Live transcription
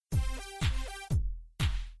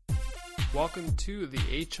Welcome to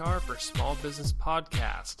the HR for Small Business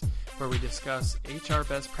podcast, where we discuss HR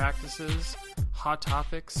best practices, hot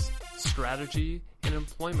topics, strategy, and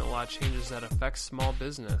employment law changes that affect small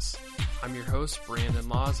business. I'm your host, Brandon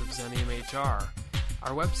Laws of Xenium HR.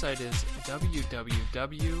 Our website is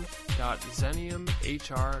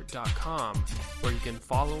www.xeniumhr.com, where you can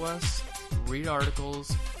follow us, read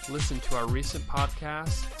articles, listen to our recent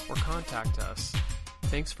podcasts, or contact us.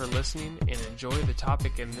 Thanks for listening and enjoy the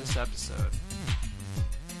topic in this episode.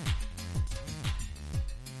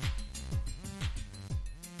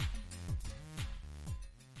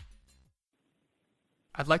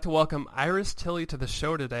 I'd like to welcome Iris Tilley to the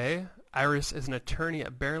show today. Iris is an attorney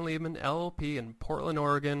at Barron Lehman LLP in Portland,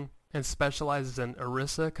 Oregon, and specializes in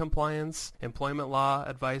ERISA compliance, employment law,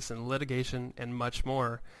 advice, and litigation, and much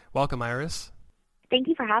more. Welcome, Iris. Thank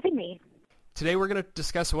you for having me. Today we're going to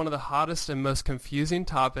discuss one of the hottest and most confusing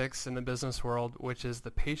topics in the business world, which is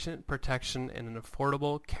the Patient Protection and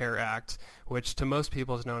Affordable Care Act, which to most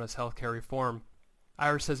people is known as healthcare reform.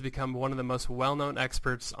 Iris has become one of the most well-known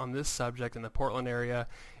experts on this subject in the Portland area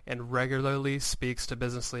and regularly speaks to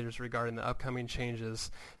business leaders regarding the upcoming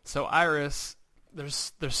changes. So Iris,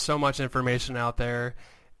 there's so much information out there,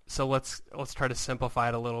 so let's try to simplify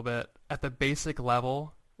it a little bit. At the basic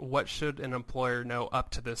level, what should an employer know up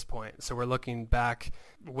to this point? So we're looking back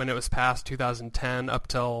when it was passed 2010 up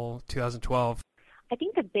till 2012. I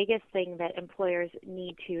think the biggest thing that employers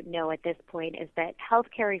need to know at this point is that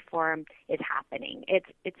healthcare reform is happening.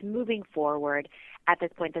 It's moving forward. At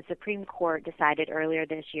this point, the Supreme Court decided earlier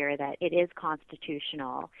this year that it is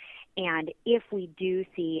constitutional. And if we do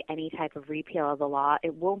see any type of repeal of the law,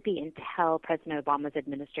 it won't be until President Obama's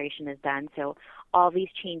administration is done. So all these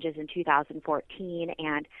changes in 2014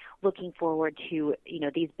 and looking forward to,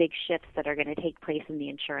 these big shifts that are going to take place in the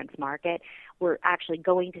insurance market, we're actually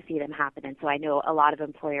going to see them happen. And so I know a lot of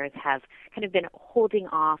employers have kind of been holding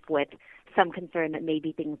off with some concern that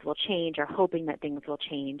maybe things will change or hoping that things will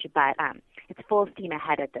change, but it's full steam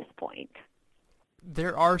ahead at this point.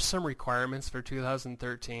 There are some requirements for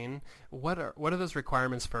 2013. What are those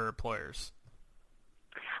requirements for employers?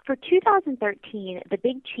 For 2013, the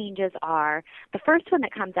big changes are, the first one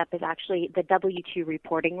that comes up is actually the W-2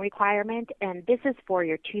 reporting requirement, and this is for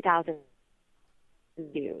your 2000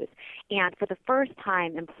 dues. And for the first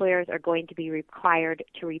time, employers are going to be required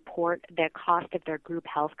to report the cost of their group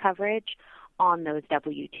health coverage on those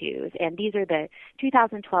W-2s. And these are the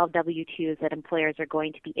 2012 W-2s that employers are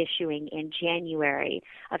going to be issuing in January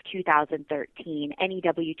of 2013. Any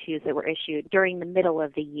W-2s that were issued during the middle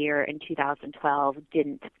of the year in 2012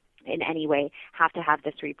 didn't in any way have to have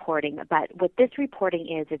this reporting. But what this reporting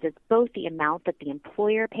is it's both the amount that the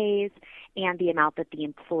employer pays and the amount that the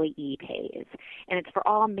employee pays. And it's for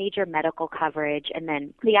all major medical coverage. And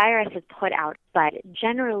then the IRS has put out, but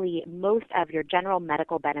generally most of your general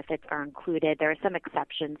medical benefits are included. There are some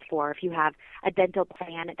exceptions for if you have a dental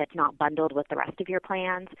plan that's not bundled with the rest of your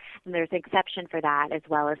plans, and there's an exception for that as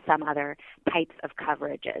well as some other types of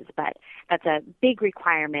coverages. But that's a big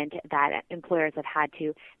requirement that employers have had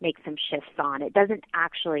to make some shifts on. It doesn't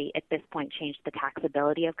actually at this point change the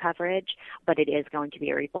taxability of coverage, but it is going to be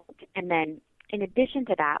a result. And then in addition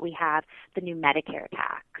to that, we have the new Medicare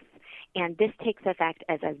tax. And this takes effect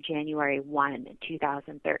as of January 1,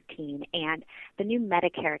 2013. And the new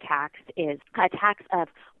Medicare tax is a tax of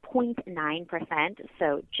 0.9%,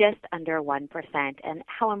 so just under 1%. And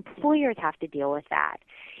how employers have to deal with that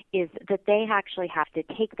is that they actually have to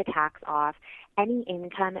take the tax off any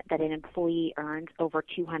income that an employee earns over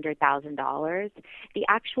 $200,000. The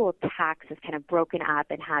actual tax is kind of broken up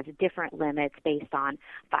and has different limits based on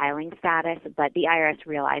filing status, but the IRS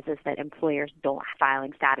realizes that employers don't have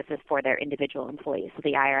filing statuses for their individual employees. So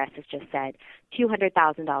the IRS has just said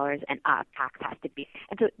 $200,000 and up tax has to be.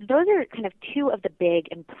 And so those are kind of two of the big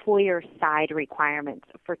employer side requirements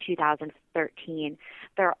for 2013.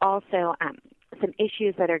 There are also some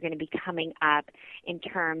issues that are going to be coming up in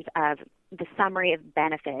terms of the summary of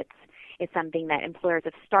benefits is something that employers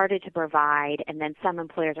have started to provide, and then some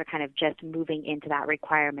employers are kind of just moving into that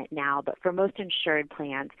requirement now. But for most insured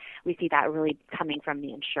plans, we see that really coming from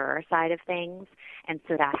the insurer side of things, and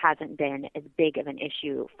so that hasn't been as big of an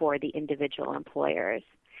issue for the individual employers.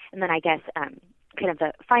 And then I guess kind of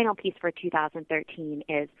the final piece for 2013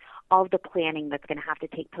 is all of the planning that's going to have to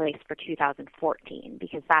take place for 2014,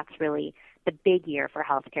 because that's really the big year for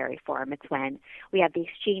healthcare reform. It's when we have the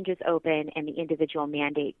exchanges open and the individual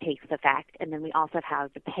mandate takes effect, and then we also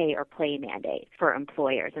have the pay or play mandate for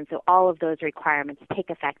employers. And so all of those requirements take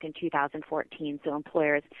effect in 2014, so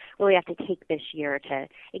employers really have to take this year to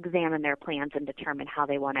examine their plans and determine how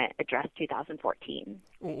they want to address 2014.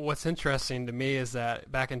 What's interesting to me is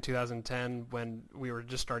that back in 2010, when we were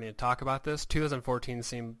just starting to talk about this, 2014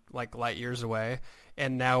 seemed like light years away,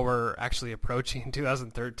 and now we're actually approaching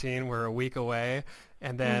 2013. We're a week away,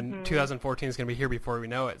 and then 2014 is going to be here before we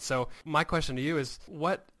know it. So my question to you is,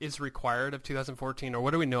 what is required of 2014, or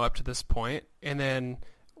what do we know up to this point? And then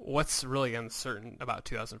what's really uncertain about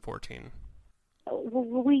 2014?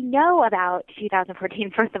 We know about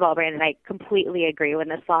 2014. First of all, Brandon, I completely agree. When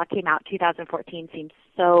this law came out, 2014 seemed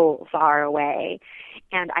so far away.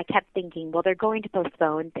 And I kept thinking, well, they're going to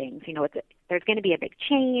postpone things. You know, there's going to be a big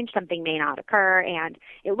change. Something may not occur. And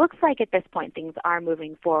it looks like at this point things are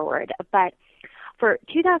moving forward. But for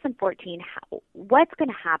 2014, what's going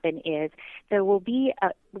to happen is there will be a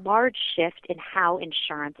large shift in how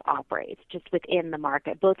insurance operates just within the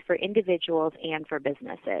market, both for individuals and for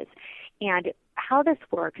businesses. And how this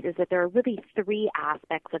works is that there are really three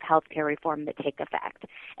aspects of healthcare reform that take effect.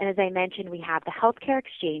 And as I mentioned, we have the healthcare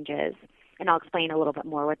exchanges, and I'll explain a little bit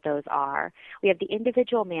more what those are. We have the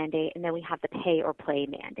individual mandate, and then we have the pay or play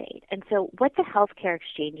mandate. And so what the healthcare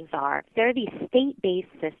exchanges are, they're these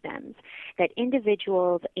state-based systems that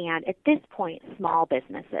individuals and, at this point, small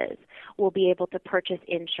businesses will be able to purchase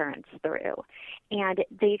insurance through. And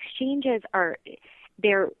the exchanges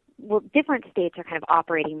different states are kind of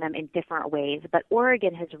operating them in different ways, but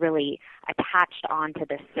Oregon has really attached onto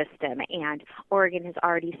this system, and Oregon has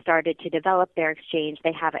already started to develop their exchange.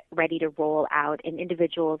 They have it ready to roll out, and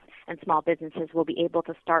individuals and small businesses will be able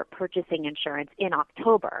to start purchasing insurance in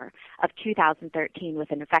October of 2013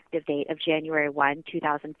 with an effective date of January 1,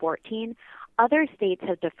 2014. Other states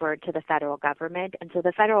have deferred to the federal government, and so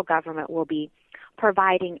the federal government will be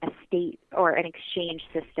providing a state or an exchange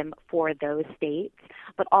system for those states,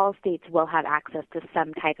 but all states will have access to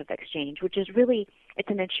some type of exchange, which is really, it's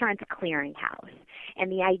an insurance clearinghouse.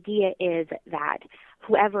 And the idea is that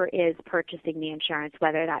whoever is purchasing the insurance,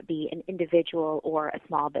 whether that be an individual or a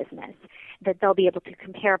small business, that they'll be able to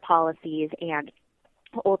compare policies and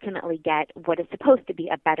ultimately get what is supposed to be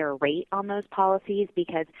a better rate on those policies,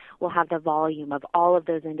 because we'll have the volume of all of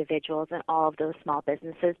those individuals and all of those small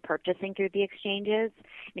businesses purchasing through the exchanges.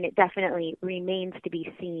 I mean, it definitely remains to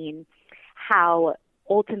be seen how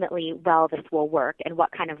ultimately well this will work and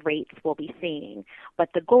what kind of rates we'll be seeing. But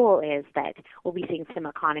the goal is that we'll be seeing some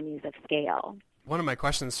economies of scale. One of my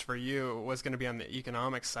questions for you was going to be on the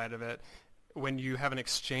economic side of it. When you have an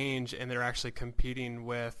exchange and they're actually competing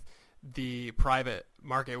with the private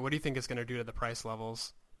market, what do you think it's going to do to the price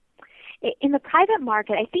levels? In the private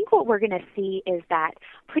market, I think what we're going to see is that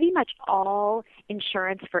pretty much all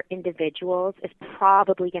insurance for individuals is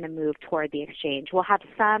probably going to move toward the exchange. We'll have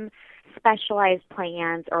some specialized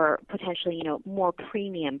plans or potentially, more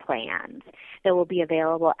premium plans that will be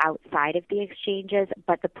available outside of the exchanges,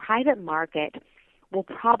 but the private market will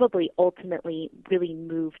probably ultimately really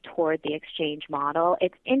move toward the exchange model.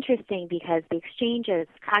 It's interesting because the exchanges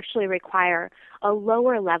actually require a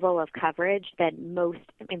lower level of coverage than most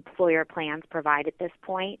employer plans provide at this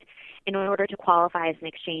point. In order to qualify as an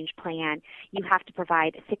exchange plan, you have to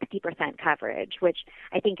provide 60% coverage, which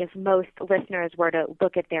I think if most listeners were to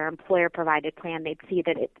look at their employer-provided plan, they'd see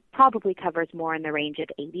that it probably covers more in the range of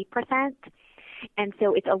 80%. And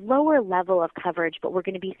so it's a lower level of coverage, but we're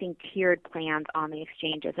going to be seeing tiered plans on the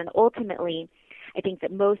exchanges. And ultimately, I think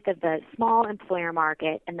that most of the small employer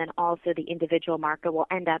market and then also the individual market will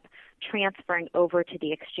end up transferring over to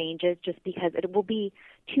the exchanges just because it will be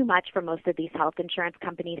too much for most of these health insurance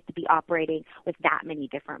companies to be operating with that many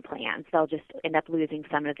different plans. They'll just end up losing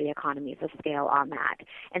some of the economies of scale on that.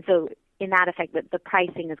 And so in that effect, the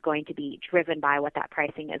pricing is going to be driven by what that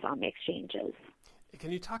pricing is on the exchanges.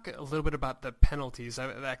 Can you talk a little bit about the penalties?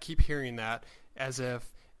 I keep hearing that as if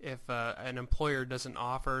an employer doesn't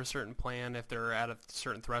offer a certain plan, if they're at a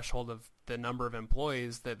certain threshold of the number of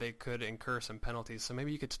employees, that they could incur some penalties. So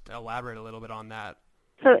maybe you could elaborate a little bit on that.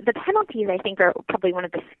 So the penalties, I think, are probably one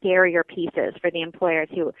of the scarier pieces for the employers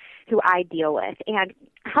who I deal with. And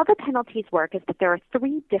how the penalties work is that there are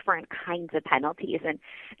three different kinds of penalties. And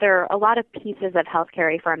there are a lot of pieces of healthcare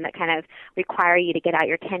reform that kind of require you to get out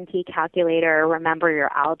your 10-key calculator or remember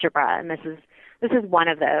your algebra. And this is one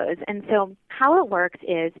of those. And so how it works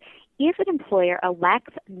is if an employer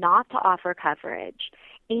elects not to offer coverage,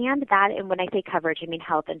 and when I say coverage, I mean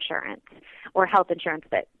health insurance, or health insurance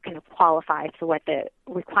that kind of qualifies for what the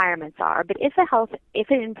requirements are. But if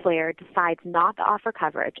an employer decides not to offer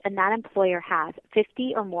coverage and that employer has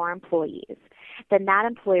 50 or more employees, then that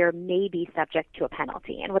employer may be subject to a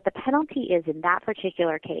penalty. And what the penalty is in that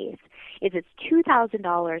particular case is it's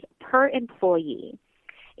 $2,000 per employee,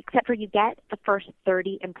 except for you get the first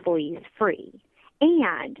 30 employees free.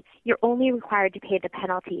 And you're only required to pay the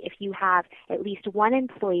penalty if you have at least one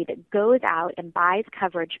employee that goes out and buys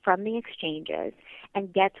coverage from the exchanges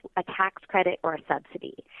and gets a tax credit or a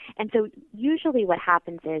subsidy. And so usually what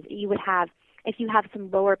happens is if you have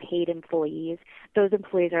some lower paid employees, those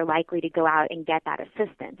employees are likely to go out and get that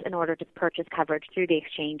assistance in order to purchase coverage through the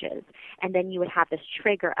exchanges. And then you would have this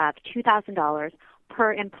trigger of $2,000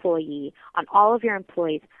 per employee on all of your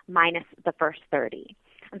employees minus the first 30.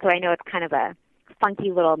 And so I know it's kind of a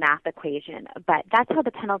funky little math equation, but that's how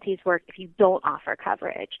the penalties work if you don't offer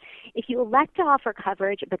coverage. If you elect to offer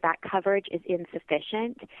coverage, but that coverage is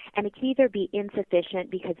insufficient, and it can either be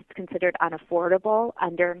insufficient because it's considered unaffordable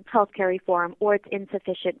under healthcare reform, or it's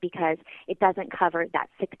insufficient because it doesn't cover that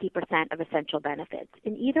 60% of essential benefits.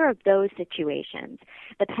 In either of those situations,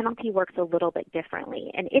 the penalty works a little bit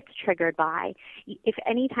differently, and it's triggered by if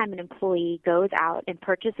any time an employee goes out and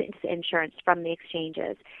purchases insurance from the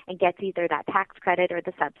exchanges and gets either that tax credit or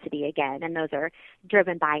the subsidy again, and those are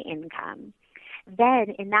driven by income.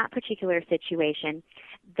 Then in that particular situation,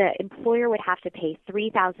 the employer would have to pay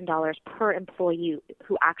 $3,000 per employee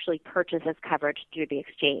who actually purchases coverage through the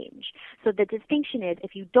exchange. So the distinction is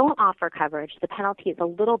if you don't offer coverage, the penalty is a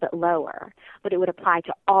little bit lower, but it would apply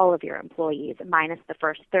to all of your employees minus the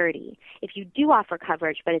first 30. If you do offer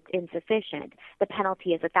coverage but it's insufficient, the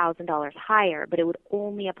penalty is $1,000 higher, but it would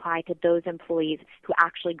only apply to those employees who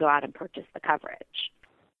actually go out and purchase the coverage.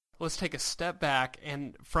 Let's take a step back,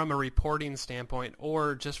 and from a reporting standpoint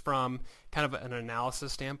or just from kind of an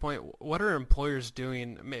analysis standpoint, what are employers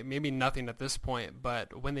doing? Maybe nothing at this point,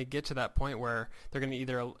 but when they get to that point where they're going to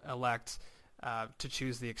either elect to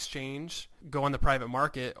choose the exchange, go on the private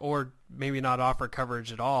market, or maybe not offer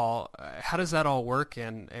coverage at all, how does that all work,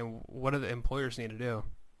 and what do the employers need to do?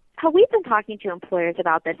 How we've been talking to employers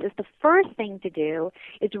about this is the first thing to do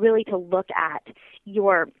is really to look at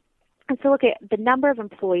look at the number of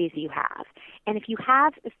employees you have. And if you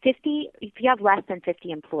have less than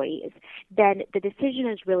 50 employees, then the decision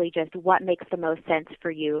is really just what makes the most sense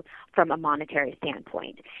for you from a monetary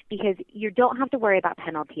standpoint, because you don't have to worry about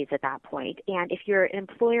penalties at that point. And if you're an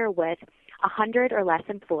employer with 100 or less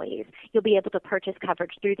employees, you'll be able to purchase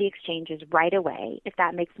coverage through the exchanges right away if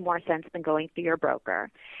that makes more sense than going through your broker.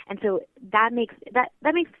 And so that makes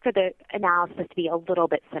for the analysis to be a little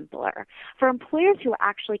bit simpler. For employers who are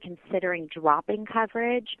actually considering dropping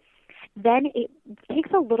coverage, then it takes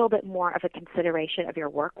a little bit more of a consideration of your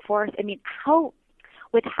workforce. I mean, how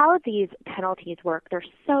these penalties work, they're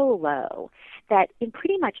so low that in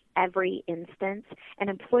pretty much every instance, an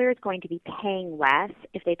employer is going to be paying less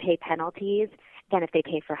if they pay penalties than if they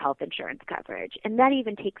pay for health insurance coverage. And that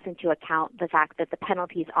even takes into account the fact that the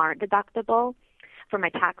penalties aren't deductible from a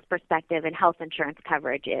tax perspective, and health insurance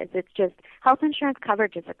coverage is. It's just health insurance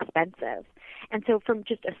coverage is expensive. And so from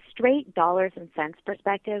just a straight dollars and cents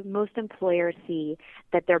perspective, most employers see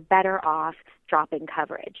that they're better off dropping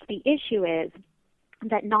coverage. The issue is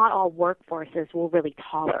that not all workforces will really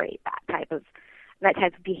tolerate that type of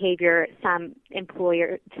behavior. Some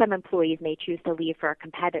employees may choose to leave for a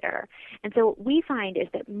competitor. And so what we find is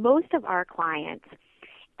that most of our clients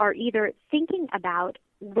are either thinking about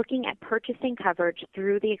looking at purchasing coverage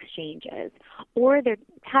through the exchanges, or they're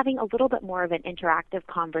having a little bit more of an interactive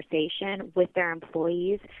conversation with their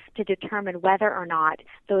employees to determine whether or not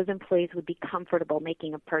those employees would be comfortable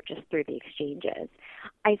making a purchase through the exchanges.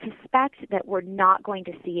 I suspect that we're not going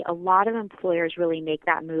to see a lot of employers really make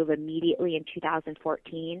that move immediately in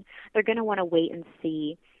 2014. They're going to want to wait and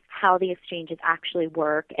see how the exchanges actually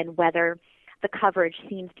work and whether the coverage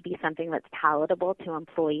seems to be something that's palatable to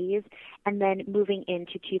employees. And then moving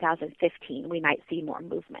into 2015, we might see more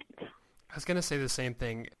movement. I was going to say the same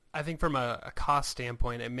thing. I think from a cost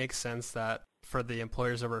standpoint, it makes sense that for the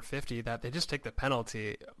employers over 50 that they just take the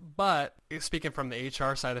penalty. But speaking from the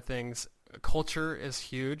HR side of things, culture is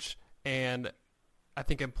huge. And I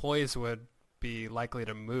think employees would be likely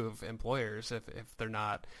to move employers if they're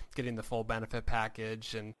not getting the full benefit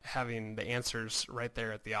package and having the answers right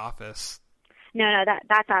there at the office. No,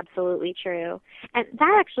 that's absolutely true. And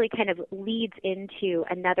that actually kind of leads into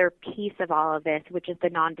another piece of all of this, which is the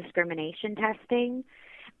non-discrimination testing.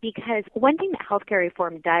 because one thing that healthcare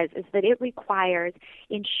reform does is that it requires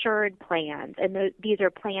insured plans, and these are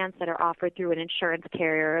plans that are offered through an insurance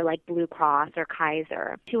carrier like Blue Cross or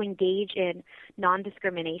Kaiser, to engage in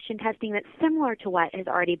non-discrimination testing that's similar to what has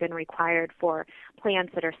already been required for plans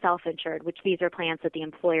that are self-insured, which these are plans that the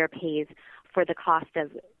employer pays for the cost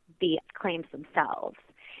of the claims themselves.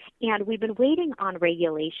 And we've been waiting on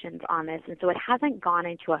regulations on this, and so it hasn't gone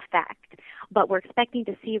into effect. But we're expecting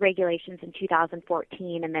to see regulations in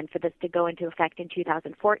 2014 and then for this to go into effect in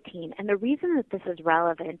 2014. And the reason that this is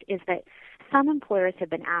relevant is that some employers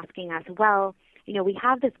have been asking us, well, we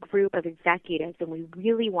have this group of executives and we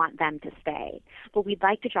really want them to stay, but we'd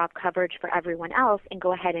like to drop coverage for everyone else and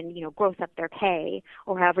go ahead and, gross up their pay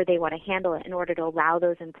or however they want to handle it in order to allow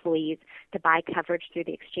those employees to buy coverage through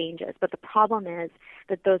the exchanges. But the problem is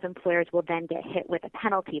that those employers will then get hit with a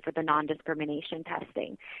penalty for the non-discrimination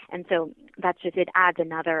testing. And so it adds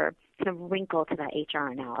another kind of wrinkle to that HR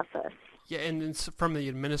analysis. Yeah, and from the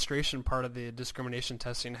administration part of the discrimination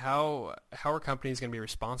testing, how are companies going to be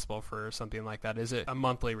responsible for something like that? Is it a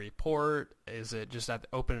monthly report? Is it just at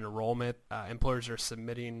open enrollment? Employers are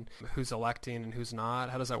submitting who's electing and who's not?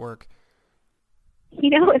 How does that work?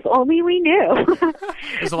 If only we knew.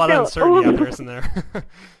 There's a lot of uncertainty out there, isn't there?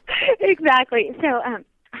 Exactly. So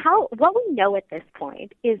what we know at this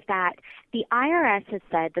point is that the IRS has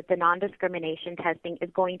said that the non-discrimination testing is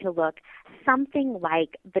going to look something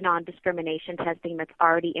like the non-discrimination testing that's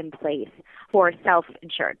already in place for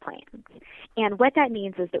self-insured plans. And what that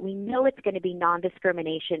means is that we know it's going to be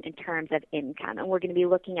non-discrimination in terms of income, and we're going to be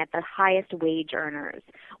looking at the highest wage earners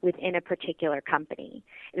within a particular company.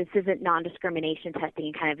 This isn't non-discrimination testing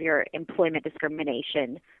in kind of your employment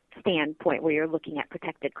discrimination standpoint where you're looking at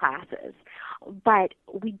protected classes. But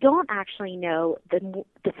we don't actually know the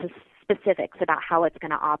specifics about how it's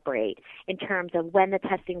going to operate in terms of when the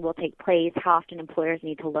testing will take place, how often employers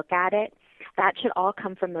need to look at it. That should all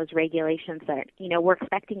come from those regulations that, we're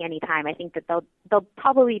expecting any time. I think that they'll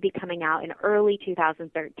probably be coming out in early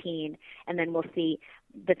 2013, and then we'll see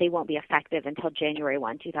that they won't be effective until January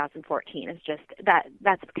 1, 2014. It's just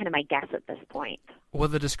that's kind of my guess at this point. Will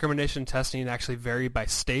the discrimination testing actually vary by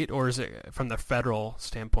state, or is it from the federal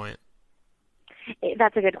standpoint?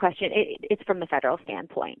 That's a good question. It's from the federal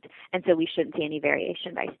standpoint, and so we shouldn't see any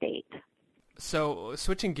variation by state. So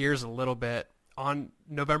switching gears a little bit, on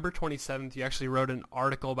November 27th, you actually wrote an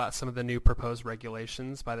article about some of the new proposed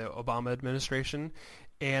regulations by the Obama administration,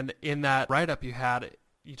 and in that write-up you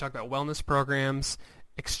talked about wellness programs,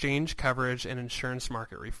 exchange coverage, and insurance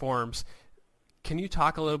market reforms. Can you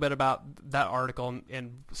talk a little bit about that article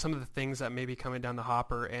and some of the things that may be coming down the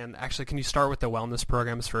hopper? And actually, can you start with the wellness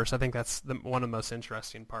programs first? I think that's one of the most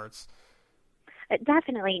interesting parts.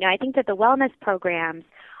 Definitely. I think that the wellness programs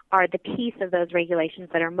are the piece of those regulations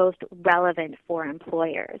that are most relevant for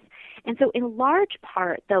employers. And so in large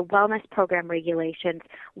part, the wellness program regulations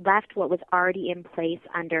left what was already in place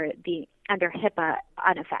under HIPAA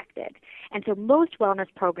unaffected. And so most wellness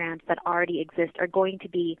programs that already exist are going to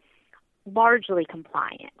be largely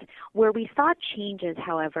compliant. Where we saw changes,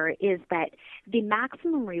 however, is that the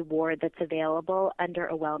maximum reward that's available under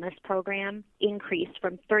a wellness program increased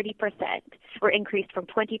from 20%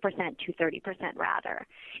 to 30% rather.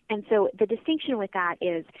 And so the distinction with that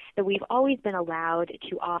is that we've always been allowed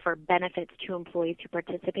to offer benefits to employees who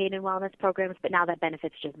participate in wellness programs, but now that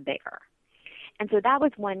benefit's just bigger. And so that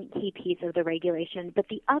was one key piece of the regulation. But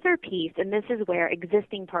the other piece, and this is where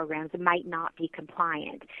existing programs might not be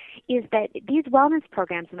compliant, is that these wellness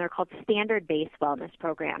programs, and they're called standard-based wellness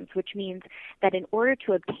programs, which means that in order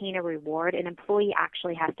to obtain a reward, an employee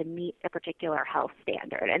actually has to meet a particular health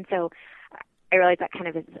standard. And so I realize that kind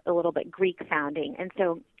of is a little bit Greek sounding. And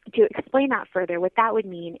so to explain that further, what that would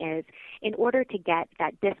mean is in order to get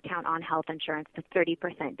that discount on health insurance, the 30%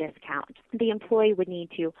 discount, the employee would need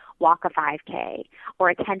to walk a 5K or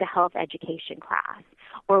attend a health education class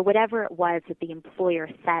or whatever it was that the employer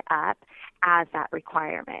set up as that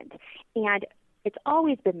requirement. And it's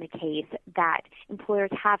always been the case that employers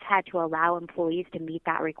have had to allow employees to meet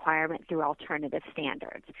that requirement through alternative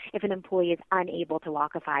standards. If an employee is unable to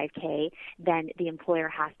walk a 5K, then the employer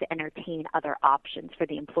has to entertain other options for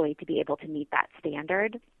the employee to be able to meet that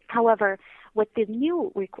standard. However, what the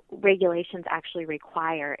new regulations actually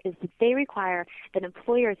require is that they require that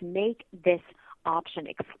employers make this option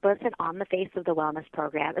explicit on the face of the wellness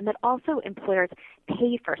program, and that also employers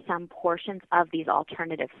pay for some portions of these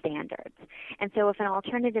alternative standards. And so if an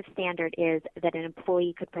alternative standard is that an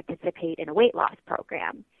employee could participate in a weight loss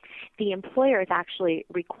program, the employer is actually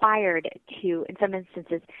required to, in some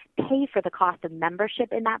instances, pay for the cost of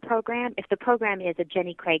membership in that program. If the program is a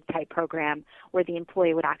Jenny Craig type program where the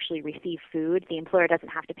employee would actually receive food, the employer doesn't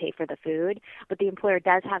have to pay for the food, but the employer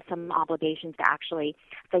does have some obligations to actually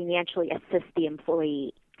financially assist the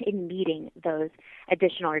employee in meeting those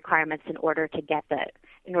additional requirements in order to get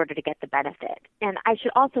the benefit. And I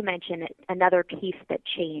should also mention another piece that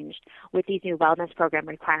changed with these new wellness program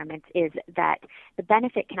requirements is that the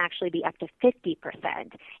benefit can actually be up to 50%,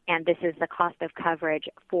 and this is the cost of coverage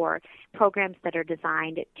for programs that are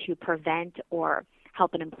designed to prevent or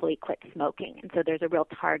help an employee quit smoking. And so there's a real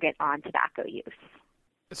target on tobacco use.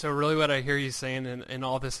 So really what I hear you saying in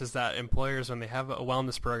all this is that employers, when they have a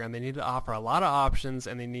wellness program, they need to offer a lot of options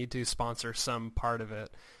and they need to sponsor some part of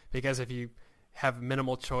it. Because if you have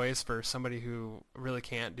minimal choice for somebody who really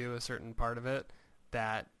can't do a certain part of it,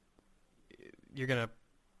 that you're going to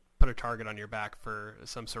put a target on your back for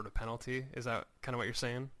some sort of penalty. Is that kind of what you're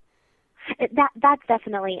saying? That's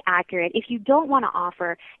definitely accurate. If you don't want to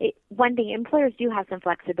offer, one thing, employers do have some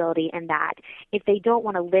flexibility in that if they don't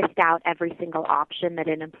want to list out every single option that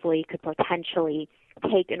an employee could potentially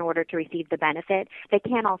take in order to receive the benefit, they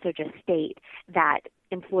can also just state that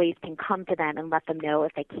employees can come to them and let them know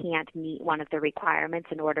if they can't meet one of the requirements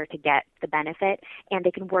in order to get the benefit, and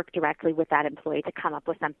they can work directly with that employee to come up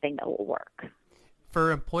with something that will work.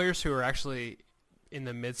 For employers who are actually in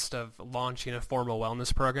the midst of launching a formal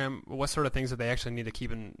wellness program, what sort of things do they actually need to keep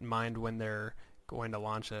in mind when they're going to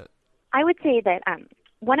launch it? I would say that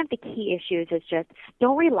one of the key issues is just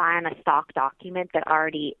don't rely on a stock document that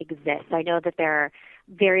already exists. I know that there are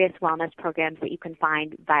various wellness programs that you can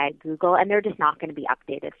find via Google, and they're just not going to be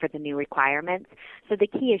updated for the new requirements. So the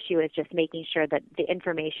key issue is just making sure that the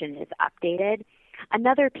information is updated.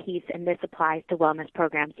 Another piece, and this applies to wellness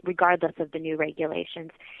programs regardless of the new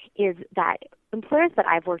regulations, is that employers that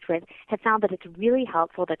I've worked with have found that it's really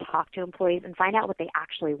helpful to talk to employees and find out what they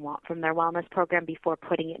actually want from their wellness program before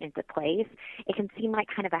putting it into place. It can seem like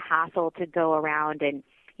kind of a hassle to go around and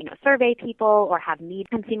survey people or have meetings.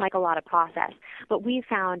 It can seem like a lot of process. But we've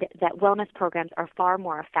found that wellness programs are far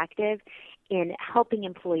more effective in helping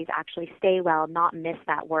employees actually stay well, not miss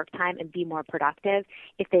that work time, and be more productive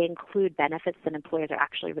if they include benefits that employers are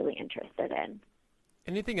actually really interested in.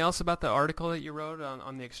 Anything else about the article that you wrote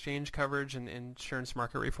on the exchange coverage and insurance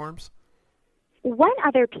market reforms? One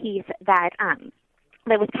other piece that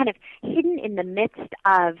was kind of hidden in the midst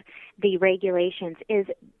of the regulations is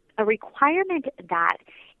a requirement that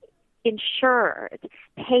insurers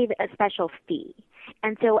pay a special fee.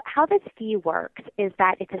 And so how this fee works is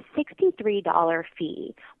that it's a $63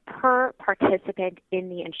 fee per participant in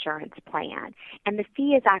the insurance plan. And the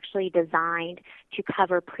fee is actually designed to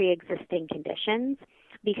cover pre-existing conditions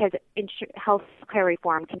because health care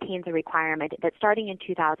reform contains a requirement that starting in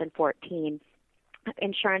 2014,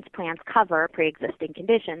 insurance plans cover pre-existing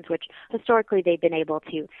conditions, which historically they've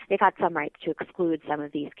had some rights to exclude some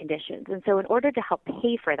of these conditions. And so in order to help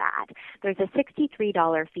pay for that, there's a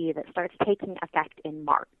 $63 fee that starts taking effect in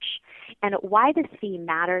March. And why this fee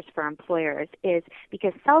matters for employers is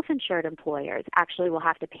because self-insured employers actually will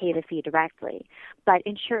have to pay the fee directly, but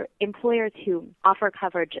employers who offer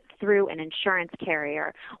coverage through an insurance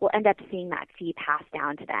carrier will end up seeing that fee passed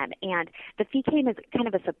down to them. And the fee came as kind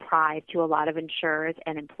of a surprise to a lot of insurers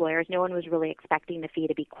and employers. No one was really expecting the fee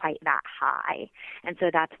to be quite that high. And so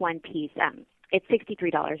that's one piece. It's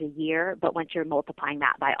 $63 a year, but once you're multiplying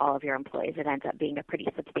that by all of your employees, it ends up being a pretty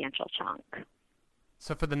substantial chunk.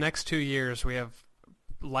 So for the next 2 years, we have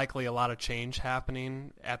likely a lot of change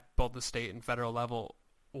happening at both the state and federal level.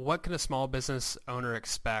 What can a small business owner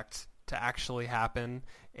expect to actually happen,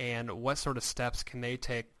 and what sort of steps can they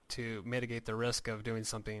take to mitigate the risk of doing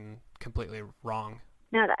something completely wrong?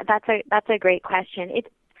 No, that's a great question.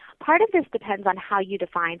 Part of this depends on how you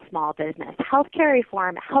define small business. Healthcare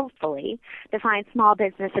reform helpfully defines small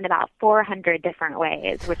business in about 400 different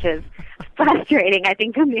ways, which is frustrating, I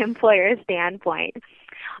think, from the employer's standpoint.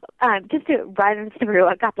 Just to run through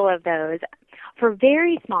a couple of those. For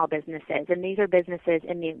very small businesses, and these are businesses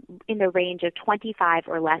in the range of 25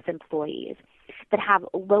 or less employees that have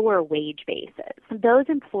lower wage bases, those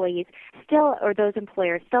employers still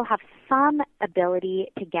have some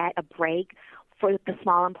ability to get a break for the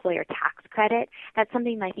small employer tax credit. That's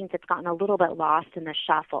something I think that's gotten a little bit lost in the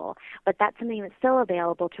shuffle, but that's something that's still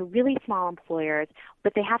available to really small employers,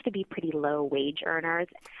 but they have to be pretty low wage earners.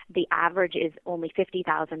 The average is only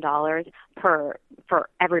 $50,000 for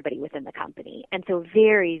everybody within the company. And so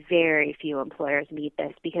very, very few employers meet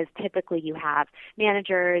this because typically you have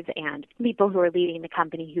managers and people who are leading the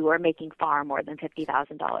company who are making far more than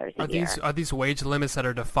 $50,000 a year. Are these wage limits that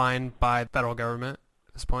are defined by the federal government?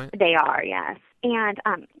 at this point? They are, yes. And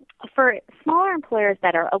for smaller employers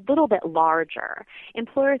that are a little bit larger,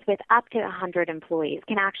 employers with up to 100 employees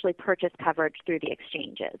can actually purchase coverage through the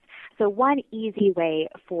exchanges. So one easy way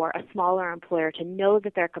for a smaller employer to know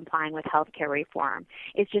that they're complying with healthcare reform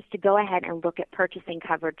is just to go ahead and look at purchasing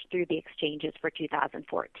coverage through the exchanges for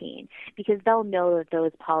 2014, because they'll know that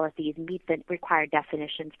those policies meet the required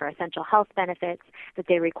definitions for essential health benefits, that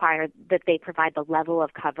they provide the level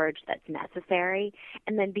of coverage that's necessary.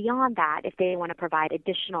 And then beyond that, if they want to provide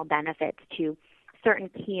additional benefits to certain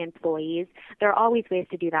key employees, there are always ways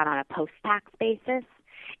to do that on a post-tax basis.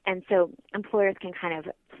 And so employers can kind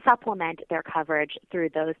of supplement their coverage through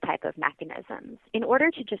those type of mechanisms. In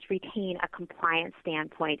order to just retain a compliance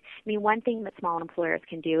standpoint, I mean, one thing that small employers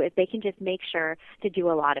can do is they can just make sure to do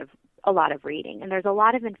a lot of reading. And there's a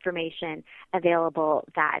lot of information available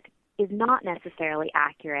that is not necessarily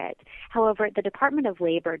accurate. However, the Department of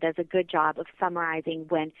Labor does a good job of summarizing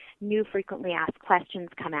when new frequently asked questions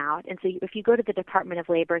come out. And so if you go to the Department of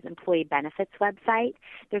Labor's Employee Benefits website,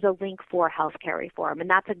 there's a link for healthcare reform, and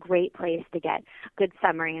that's a great place to get good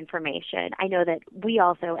summary information. I know that we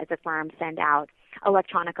also, as a firm, send out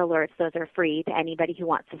electronic alerts. Those are free to anybody who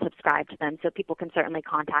wants to subscribe to them, so people can certainly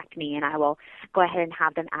contact me, and I will go ahead and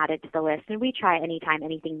have them added to the list. And we try anytime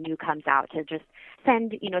anything new comes out to just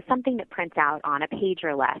send, something that prints out on a page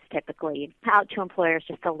or less, typically, out to employers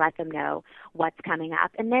just to let them know what's coming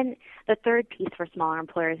up. And then the third piece for smaller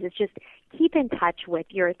employers is just keep in touch with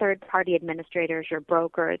your third-party administrators, your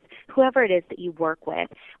brokers, whoever it is that you work with,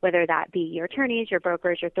 whether that be your attorneys, your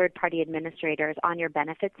brokers, your third-party administrators on your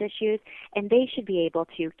benefits issues, and they should be able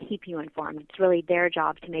to keep you informed. It's really their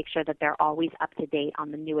job to make sure that they're always up to date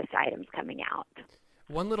on the newest items coming out.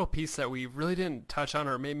 One little piece that we really didn't touch on,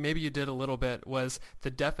 or maybe you did a little bit, was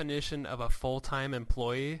the definition of a full-time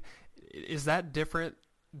employee. Is that different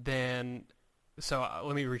than, so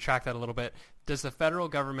let me retract that a little bit. Does the federal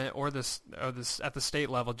government or this at the state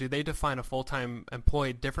level, do they define a full-time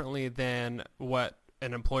employee differently than what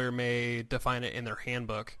an employer may define it in their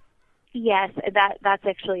handbook? Yes, that's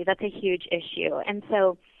a huge issue. And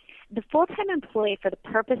so the full-time employee, for the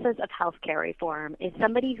purposes of healthcare reform, is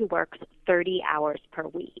somebody who works 30 hours per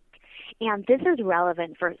week. And this is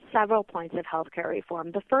relevant for several points of healthcare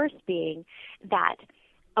reform. The first being that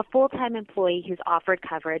a full-time employee who's offered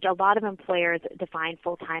coverage, a lot of employers define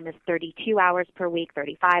full-time as 32 hours per week,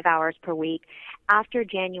 35 hours per week. After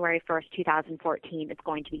January 1st, 2014, it's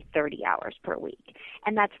going to be 30 hours per week.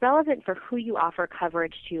 And that's relevant for who you offer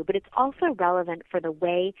coverage to, but it's also relevant for the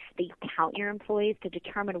way that you count your employees to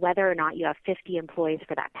determine whether or not you have 50 employees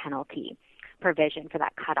for that penalty provision, for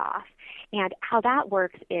that cutoff. And how that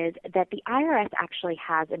works is that the IRS actually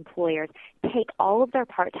has employers take all of their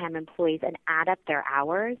part-time employees and add up their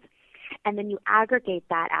hours, and then you aggregate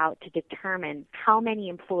that out to determine how many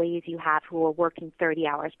employees you have who are working 30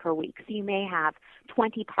 hours per week. So you may have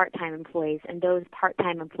 20 part-time employees, and those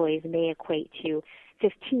part-time employees may equate to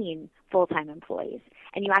 15 full-time employees.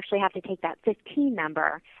 And you actually have to take that 15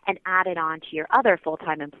 number and add it on to your other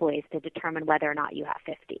full-time employees to determine whether or not you have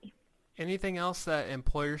 50. Anything else that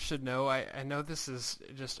employers should know? I know this is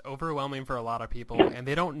just overwhelming for a lot of people, and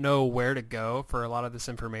they don't know where to go for a lot of this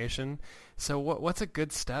information. So what's a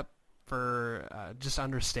good step for just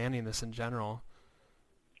understanding this in general?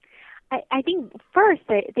 I think first,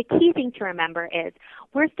 the key thing to remember is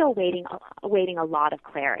we're still waiting a lot of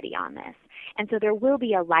clarity on this. And so there will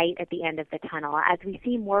be a light at the end of the tunnel. As we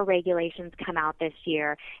see more regulations come out this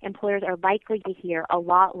year, employers are likely to hear a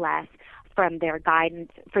lot less from their guidance,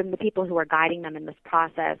 from the people who are guiding them in this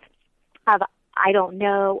process of, I don't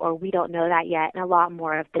know, or we don't know that yet, and a lot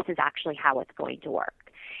more of this is actually how it's going to work.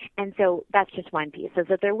 And so that's just one piece, so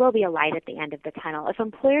that there will be a light at the end of the tunnel. If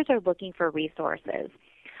employers are looking for resources,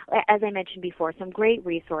 as I mentioned before, some great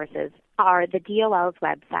resources are the DOL's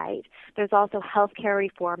website. There's also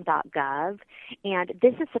healthcarereform.gov, and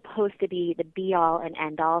this is supposed to be the be-all and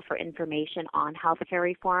end-all for information on healthcare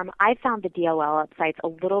reform. I found the DOL websites a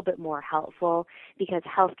little bit more helpful because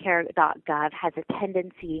healthcare.gov has a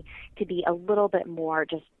tendency to be a little bit more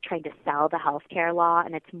just trying to sell the healthcare law,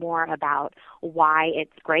 and it's more about why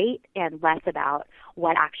it's great and less about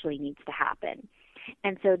what actually needs to happen.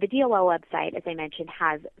 And so the DOL website, as I mentioned,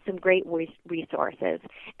 has some great resources,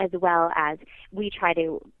 as well as we try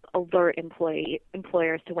to alert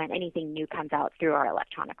employers to when anything new comes out through our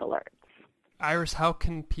electronic alerts. Iris, how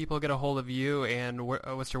can people get a hold of you, and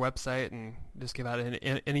what's your website, and just give out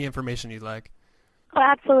any information you'd like? Oh,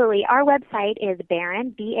 absolutely. Our website is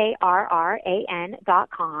Barran, BARRAN.com,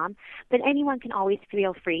 but anyone can always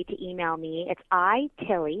feel free to email me. It's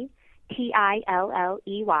Tilly, Tilley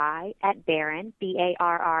at Barran,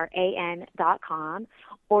 BARRAN.com,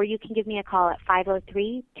 or you can give me a call at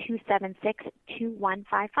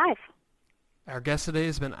 503-276-2155. Our guest today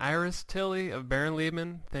has been Iris Tilley of Barran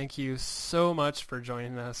Liebman. Thank you so much for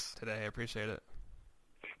joining us today. I appreciate it.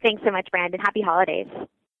 Thanks so much, Brandon. Happy holidays.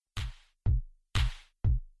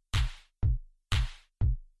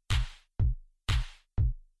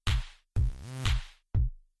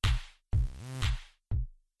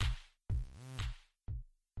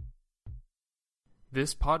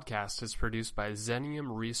 This podcast is produced by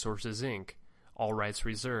Xenium Resources, Inc., all rights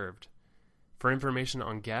reserved. For information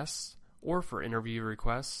on guests or for interview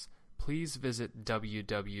requests, please visit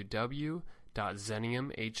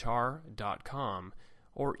www.xeniumhr.com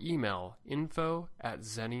or email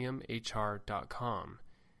info@xeniumhr.com.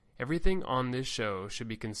 Everything on this show should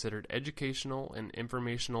be considered educational and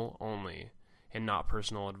informational only, and not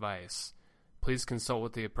personal advice. Please consult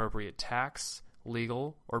with the appropriate tax,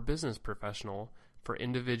 legal, or business professional for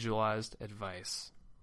individualized advice.